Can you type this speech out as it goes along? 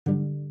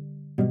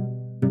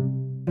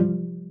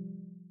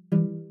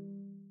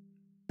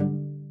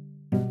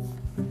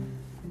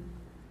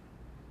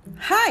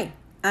Hi,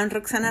 I'm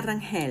Roxana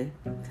Rangel.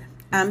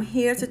 I'm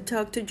here to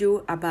talk to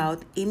you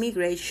about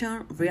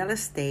immigration, real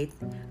estate,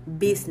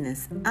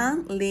 business,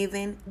 and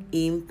living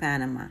in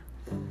Panama.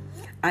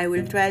 I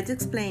will try to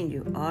explain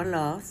you our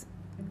laws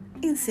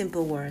in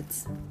simple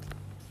words.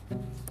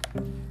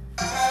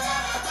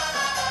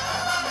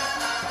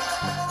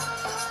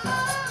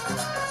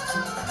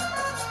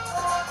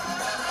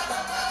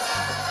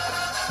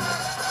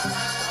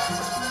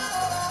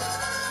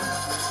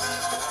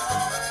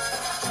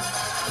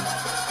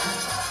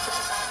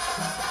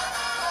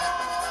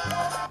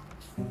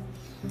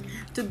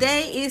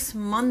 Today is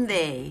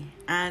Monday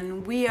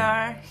and we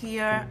are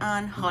here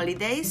on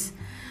holidays.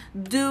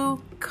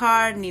 Do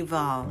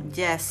Carnival.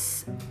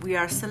 Yes, we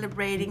are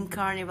celebrating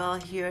Carnival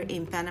here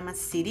in Panama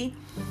City.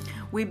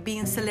 We've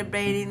been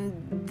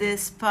celebrating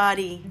this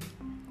party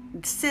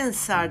since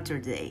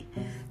Saturday.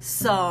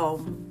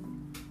 So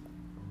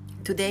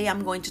today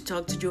I'm going to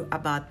talk to you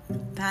about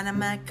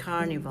Panama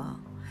Carnival.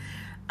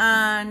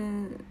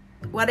 And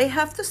what I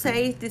have to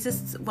say, this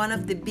is one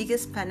of the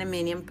biggest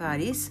Panamanian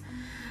parties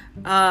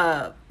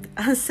and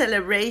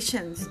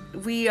celebrations.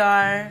 We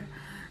are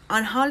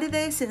on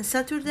holiday since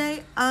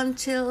Saturday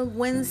until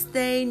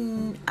Wednesday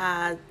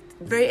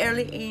very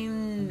early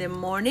in the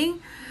morning,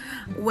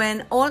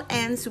 when all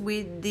ends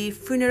with the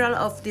funeral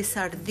of the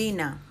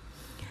Sardina.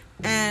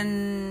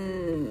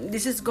 And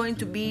this is going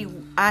to be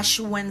Ash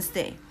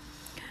Wednesday.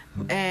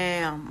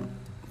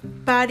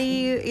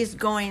 Party is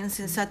going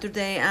since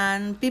Saturday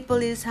and people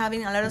is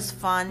having a lot of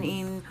fun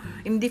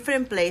in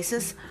different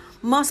places.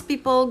 Most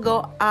people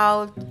go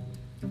out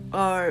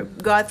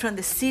from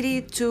the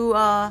city to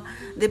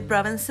the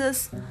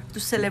provinces to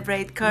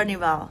celebrate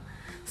Carnival.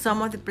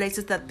 Some of the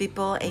places that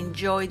people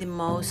enjoy the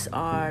most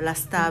are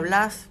Las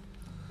Tablas,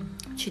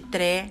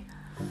 Chitré,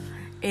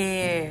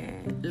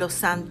 Los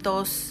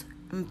Santos,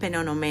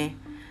 Penonomé.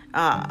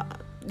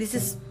 This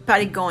is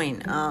party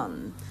going.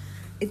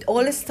 It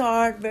all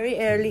starts very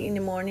early in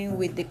the morning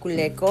with the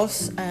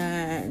culecos.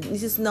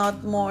 This is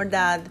not more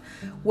than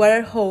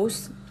water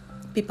hose,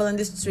 people on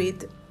the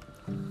street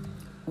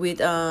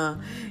with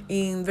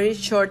in very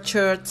short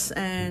shirts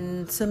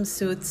and some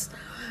suits,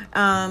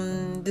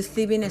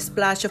 receiving a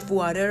splash of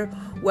water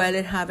while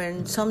they're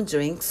having some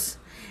drinks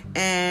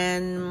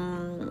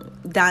and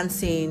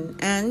dancing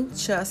and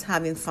just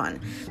having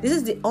fun. This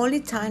is the only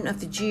time of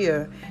the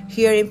year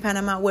here in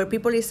Panama where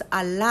people is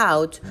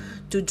allowed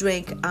to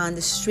drink on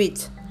the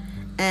street.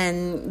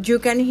 And you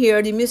can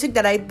hear the music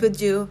that I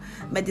put you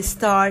by the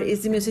start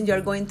is the music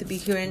you're going to be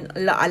hearing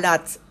a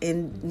lot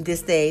in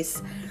these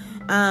days.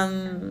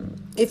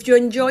 If you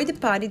enjoy the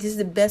party, this is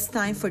the best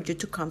time for you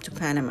to come to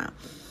Panama,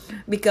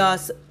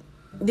 because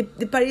the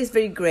party is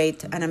very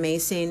great and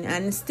amazing,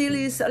 and still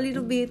is a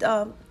little bit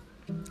a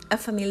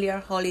familiar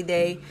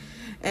holiday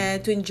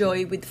to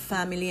enjoy with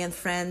family and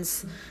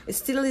friends. It's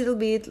still a little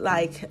bit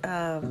like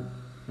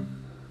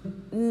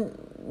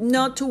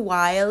not too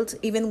wild,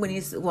 even when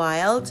it's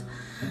wild,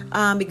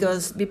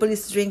 because people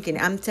is drinking.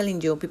 I'm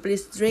telling you, people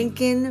is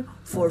drinking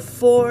for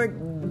 4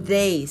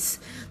 days.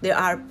 They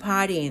are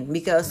partying,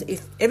 because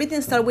if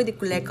everything starts with the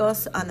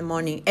culecos in the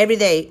morning, every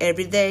day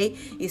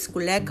is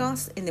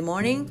culecos in the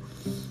morning,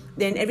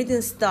 then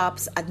everything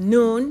stops at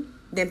noon,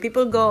 then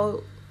people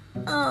go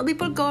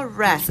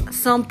rest.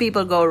 Some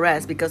people go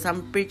rest, because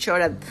I'm pretty sure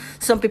that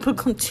some people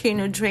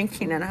continue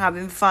drinking and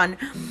having fun,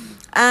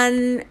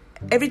 and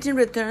everything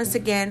returns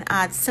again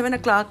at 7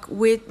 o'clock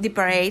with the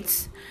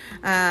parades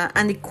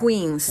and the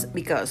queens,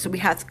 because we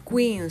have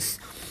queens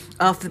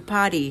of the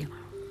party.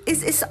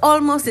 It's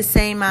almost the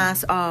same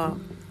as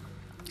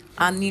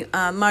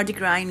Mardi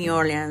Gras in New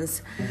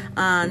Orleans.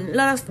 And a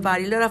lot of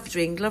party, a lot of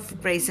drink, a lot of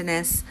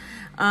craziness.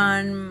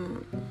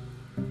 And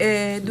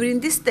during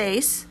these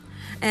days,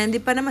 and the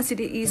Panama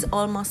City is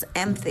almost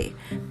empty,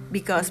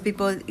 because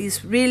people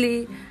is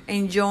really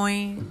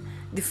enjoying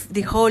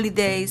the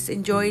holidays,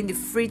 enjoying the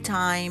free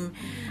time.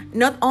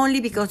 Not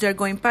only because they're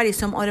going party,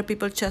 some other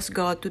people just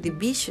go to the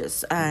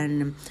beaches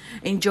and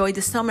enjoy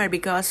the summer,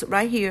 because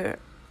right here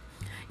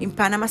in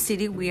Panama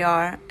City we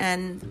are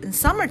in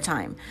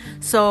summertime.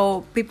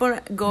 So people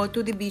go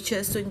to the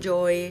beaches to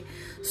enjoy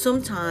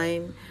some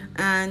time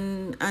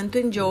and to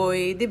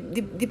enjoy the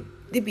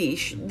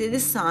beach, the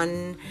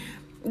sun,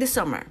 the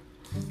summer.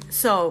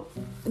 So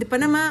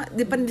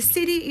the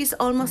city is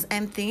almost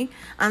empty,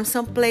 and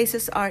some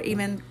places are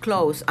even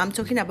closed. I'm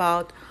talking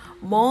about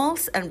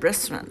malls and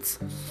restaurants.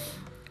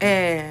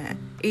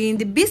 In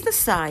the business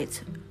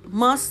side,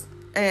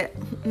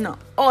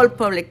 all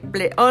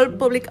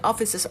public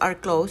offices are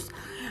closed,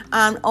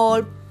 and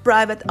all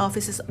private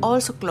offices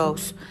also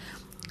closed.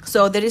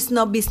 So there is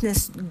no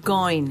business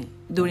going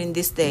during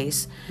these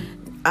days.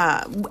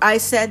 I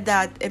said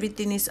that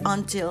everything is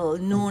until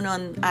noon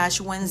on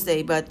Ash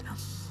Wednesday, but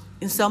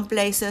in some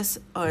places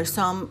or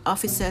some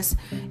offices,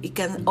 it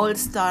can all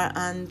start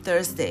on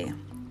Thursday,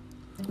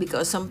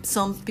 because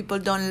some people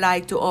don't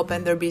like to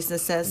open their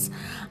businesses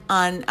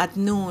at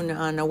noon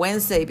on a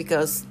Wednesday,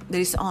 because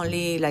there is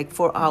only like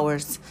 4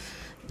 hours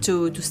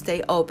to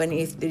stay open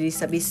if there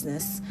is a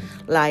business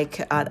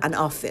like an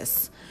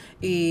office.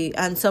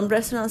 And some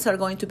restaurants are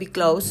going to be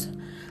closed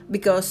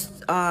because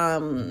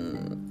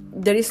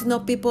there is no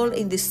people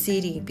in the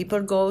city.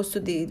 People go to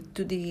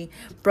the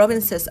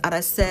provinces, as I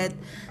said,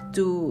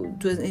 to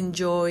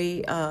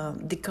enjoy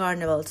the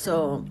carnival.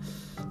 So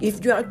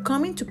if you are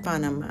coming to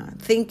Panama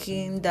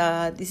thinking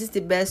that this is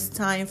the best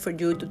time for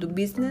you to do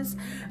business,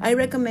 I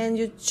recommend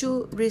you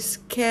to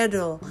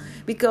reschedule,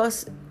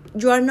 because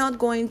you are not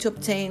going to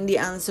obtain the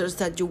answers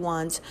that you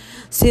want.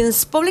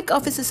 Since public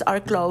offices are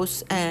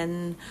closed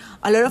and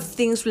a lot of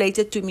things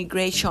related to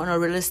immigration or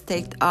real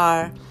estate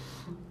are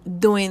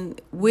doing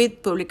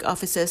with public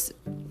offices,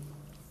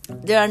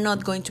 they are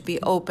not going to be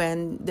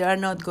open. They are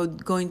not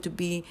going to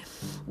be.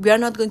 We are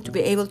not going to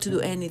be able to do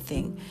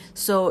anything.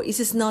 So this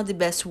is not the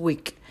best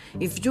week.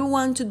 If you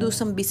want to do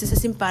some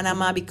businesses in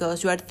Panama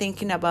because you are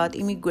thinking about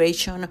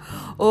immigration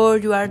or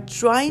you are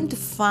trying to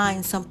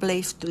find some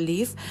place to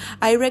live,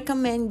 I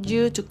recommend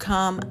you to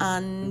come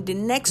on the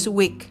next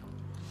week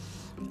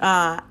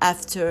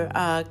after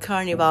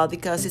Carnival,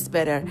 because it's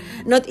better.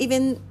 Not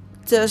even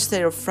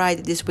Thursday or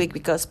Friday this week,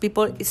 because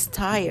people is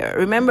tired.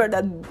 Remember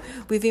that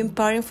we've been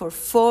partying for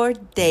 4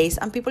 days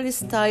and people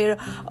is tired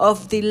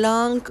of the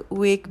long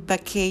week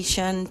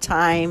vacation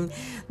time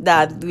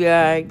that we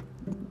are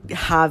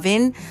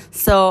having.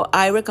 So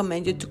I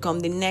recommend you to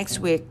come the next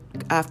week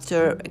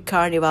after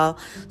Carnival.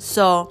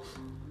 So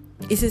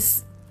this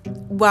is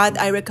what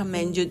I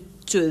recommend you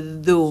to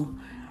do.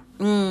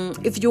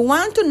 If you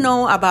want to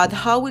know about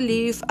how we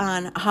live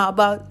and how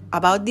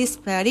about this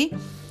party,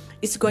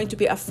 it's going to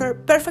be a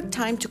perfect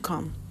time to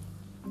come,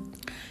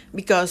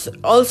 because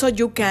also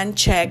you can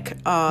check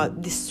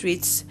the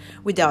streets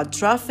without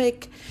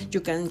traffic. You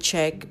can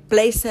check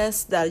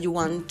places that you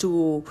want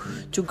to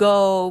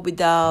go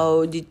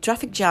without the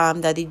traffic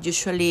jam that is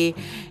usually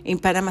in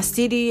Panama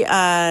City,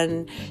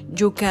 and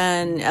you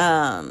can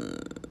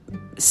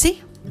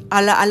see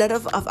a lot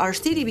of our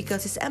city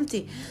because it's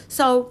empty.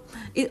 So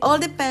it all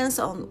depends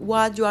on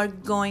what you are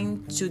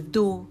going to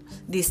do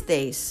these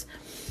days.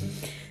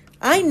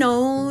 I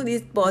know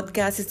this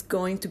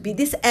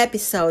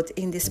episode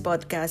in this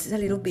podcast is a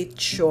little bit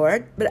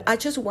short, but I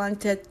just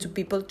wanted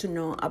people to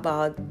know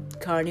about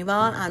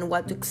Carnival and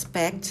what to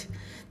expect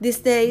these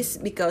days,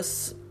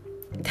 because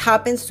it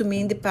happens to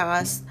me in the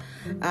past.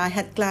 I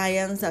had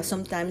clients that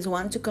sometimes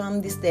want to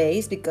come these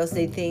days because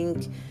they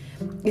think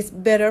it's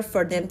better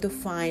for them to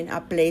find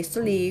a place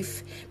to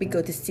live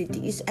because the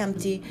city is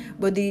empty.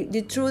 But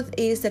the truth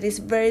is that it's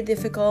very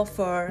difficult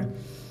for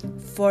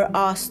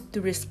us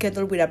to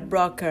reschedule with a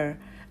broker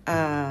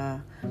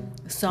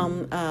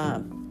some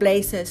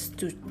places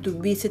to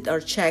visit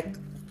or check.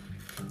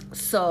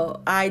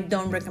 So I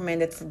don't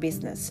recommend it for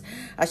business.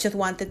 I just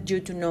wanted you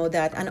to know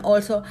that. And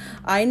also,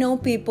 I know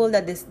people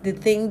that they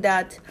think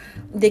that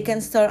they can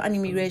start an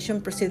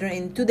immigration procedure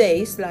in 2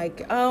 days.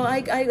 Like,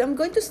 I'm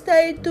going to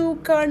stay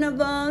 2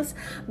 carnivals,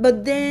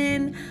 but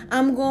then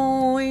I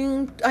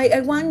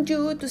want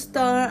you to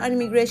start an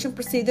immigration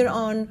procedure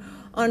on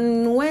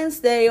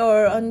Wednesday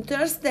or on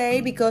Thursday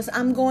because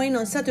I'm going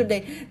on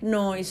Saturday.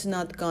 No, it's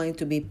not going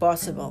to be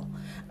possible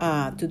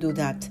to do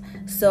that.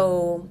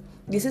 So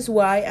this is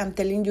why I'm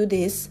telling you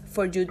this,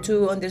 for you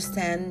to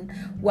understand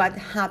what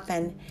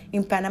happened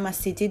in Panama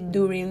City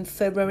during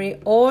February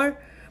or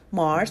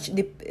March.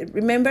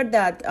 Remember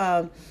that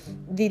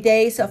the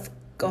days of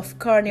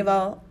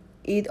Carnival,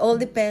 it all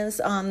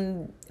depends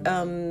on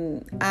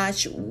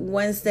Ash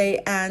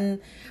Wednesday and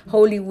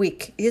Holy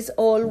Week. It's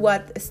all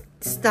what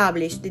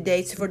established the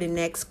dates for the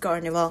next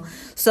Carnival.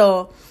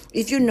 So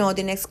if you know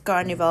the next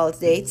Carnival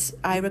dates,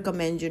 I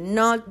recommend you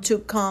not to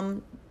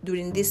come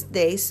during these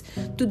days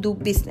to do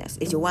business.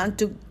 If you want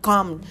to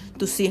come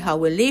to see how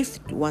we live,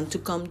 you want to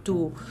come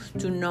to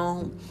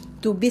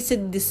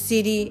visit the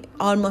city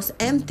almost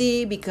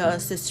empty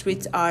because the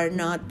streets are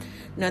not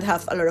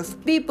have a lot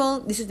of people,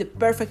 this is the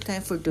perfect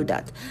time for do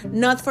that,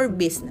 not for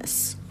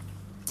business.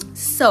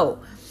 So,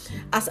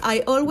 as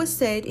I always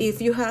said,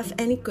 if you have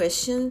any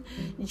question,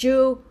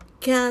 you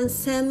can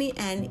send me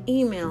an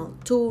email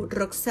to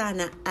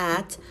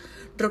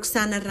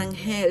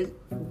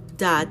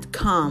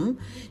roxana@roxanarangel.com.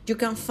 You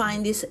can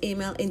find this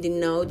email in the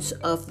notes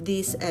of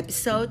this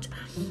episode,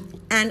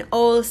 and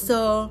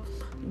also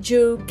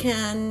you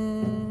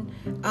can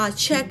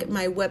check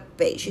my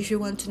webpage if you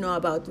want to know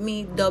about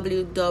me,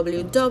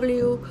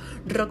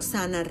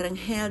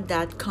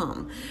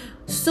 www.roxanarangel.com.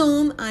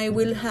 Soon I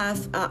will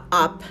have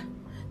up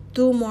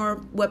 2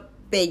 more web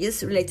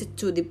pages related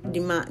to the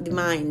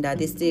mine, that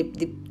is the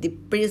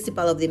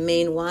principal of the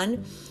main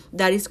one,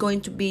 that is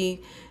going to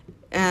be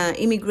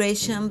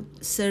Immigration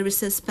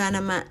Services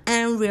Panama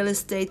and Real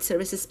Estate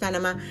Services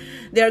Panama.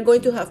 They are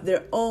going to have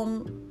their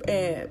own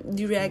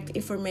direct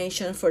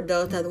information for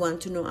those that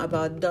want to know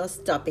about those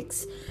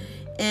topics.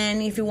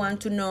 And if you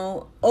want to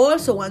know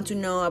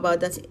about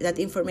that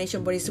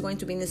information, but it's going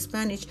to be in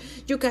Spanish,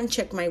 you can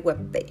check my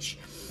webpage.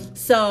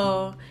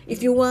 So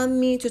if you want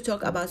me to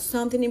talk about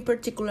something in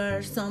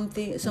particular, some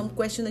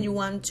question that you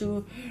want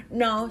to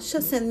know,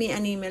 just send me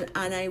an email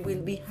and I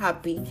will be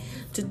happy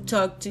to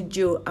talk to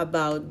you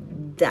about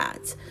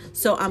that.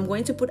 So I'm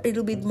going to put a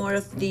little bit more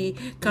of the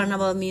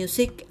carnival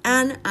music,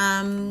 and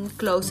I'm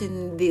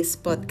closing this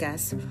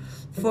podcast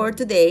for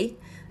today.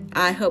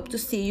 I hope to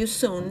see you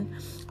soon.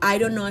 I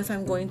don't know if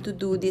I'm going to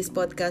do this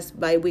podcast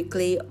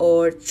bi-weekly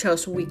or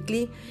just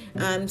weekly.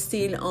 I'm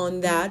still on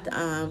that.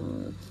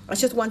 I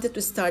just wanted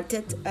to start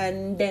it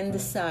and then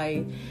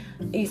decide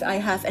if I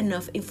have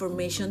enough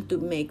information to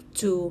make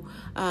two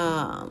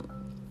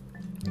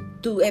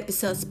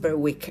episodes per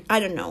week.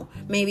 I don't know.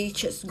 Maybe it's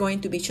just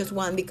going to be just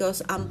one,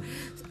 because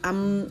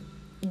I'm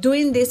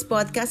doing this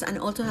podcast and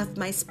also have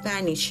my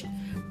Spanish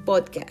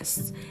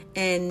podcast,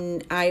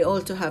 and I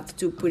also have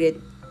to put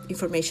it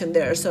information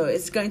there, so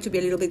it's going to be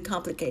a little bit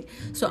complicated.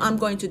 So I'm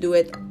going to do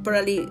it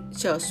probably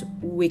just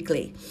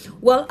weekly.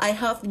 Well, I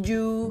hope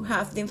you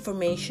have the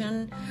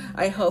information.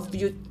 I hope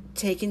you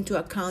take into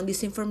account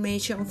this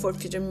information for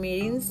future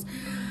meetings.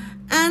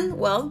 And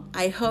well,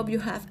 I hope you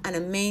have an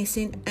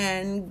amazing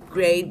and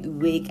great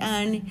week,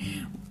 and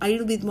a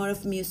little bit more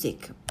of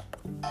music.